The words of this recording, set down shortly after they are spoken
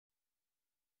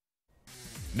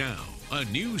Now, a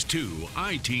News 2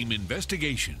 I-Team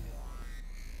investigation.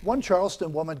 One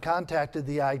Charleston woman contacted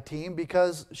the I-Team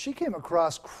because she came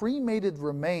across cremated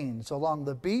remains along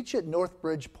the beach at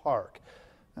Northbridge Park.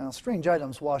 Now, strange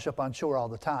items wash up on shore all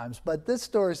the time, but this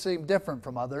story seemed different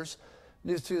from others.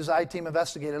 News 2's I-Team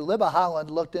investigator Libba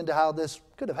Holland looked into how this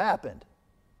could have happened.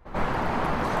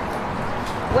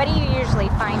 What do you usually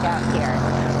find out here?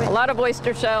 A lot of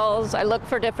oyster shells. I look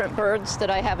for different birds that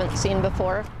I haven't seen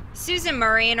before. Susan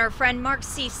Murray and her friend Mark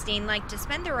Seestein like to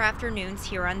spend their afternoons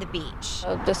here on the beach.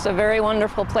 Just a very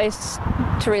wonderful place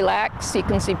to relax. You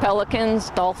can see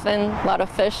pelicans, dolphin, a lot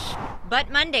of fish. But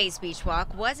Monday's beach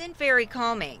walk wasn't very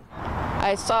calming.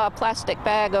 I saw a plastic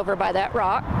bag over by that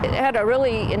rock. It had a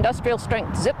really industrial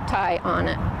strength zip tie on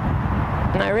it.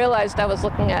 And I realized I was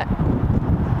looking at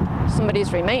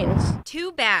somebody's remains.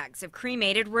 2 bags of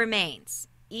cremated remains.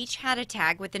 Each had a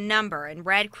tag with a number and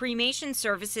read Cremation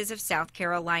Services of South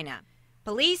Carolina.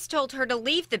 Police told her to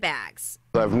leave the bags.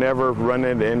 I've never run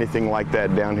into anything like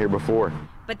that down here before.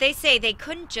 But they say they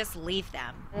couldn't just leave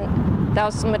them. That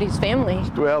was somebody's family.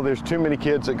 Well, there's too many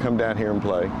kids that come down here and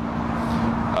play.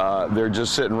 They're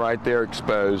just sitting right there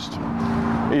exposed.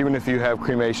 Even if you have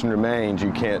cremation remains,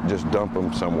 you can't just dump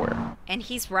them somewhere. And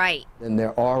he's right. And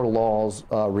there are laws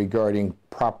regarding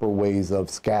proper ways of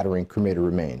scattering cremated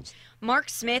remains. Mark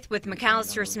Smith with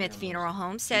McAllister Smith Funeral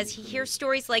Home says he hears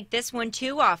stories like this one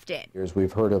too often.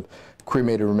 We've heard of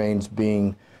cremated remains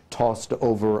being tossed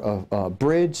over a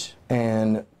bridge,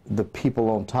 and the people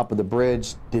on top of the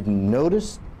bridge didn't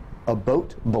notice a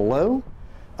boat below.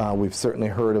 We've certainly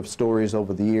heard of stories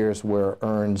over the years where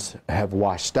urns have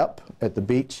washed up at the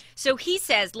beach. So he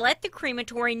says let the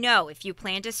crematory know if you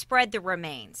plan to spread the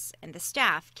remains, and the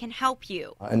staff can help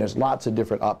you. And there's lots of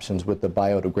different options with the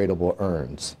biodegradable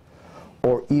urns,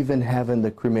 or even having the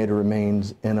cremated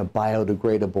remains in a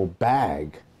biodegradable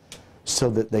bag so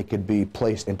that they could be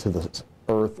placed into the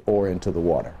earth or into the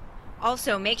water.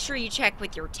 Also, make sure you check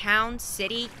with your town,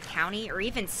 city, county, or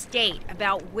even state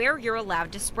about where you're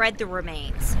allowed to spread the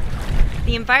remains.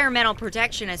 The Environmental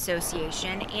Protection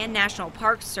Association and National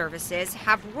Park Services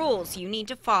have rules you need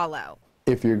to follow.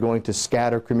 If you're going to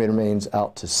scatter cremated remains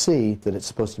out to sea, that it's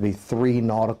supposed to be 3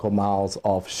 nautical miles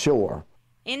offshore.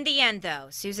 In the end, though,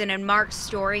 Susan and Mark's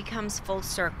story comes full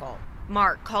circle.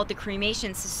 Mark called the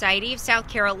Cremation Society of South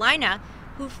Carolina,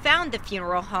 who found the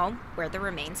funeral home where the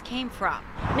remains came from.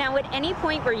 Now, at any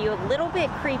point were you a little bit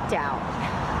creeped out?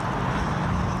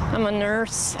 I'm a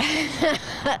nurse.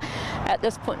 At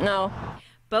this point, no.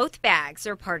 Both bags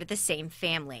are part of the same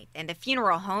family, and the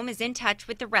funeral home is in touch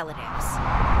with the relatives.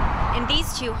 And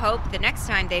these two hope the next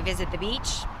time they visit the beach,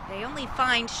 they only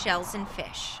find shells and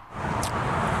fish.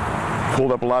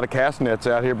 Pulled up a lot of cast nets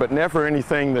out here, but never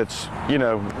anything that's,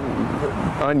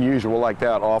 unusual like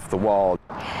that off the wall.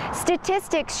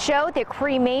 Statistics show that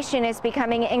cremation is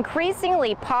becoming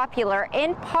increasingly popular,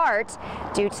 in part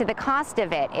due to the cost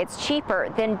of it. It's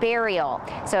cheaper than burial.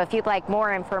 So if you'd like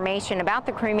more information about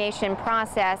the cremation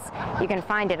process, you can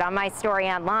find it on my story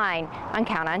online on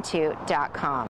counton2.com.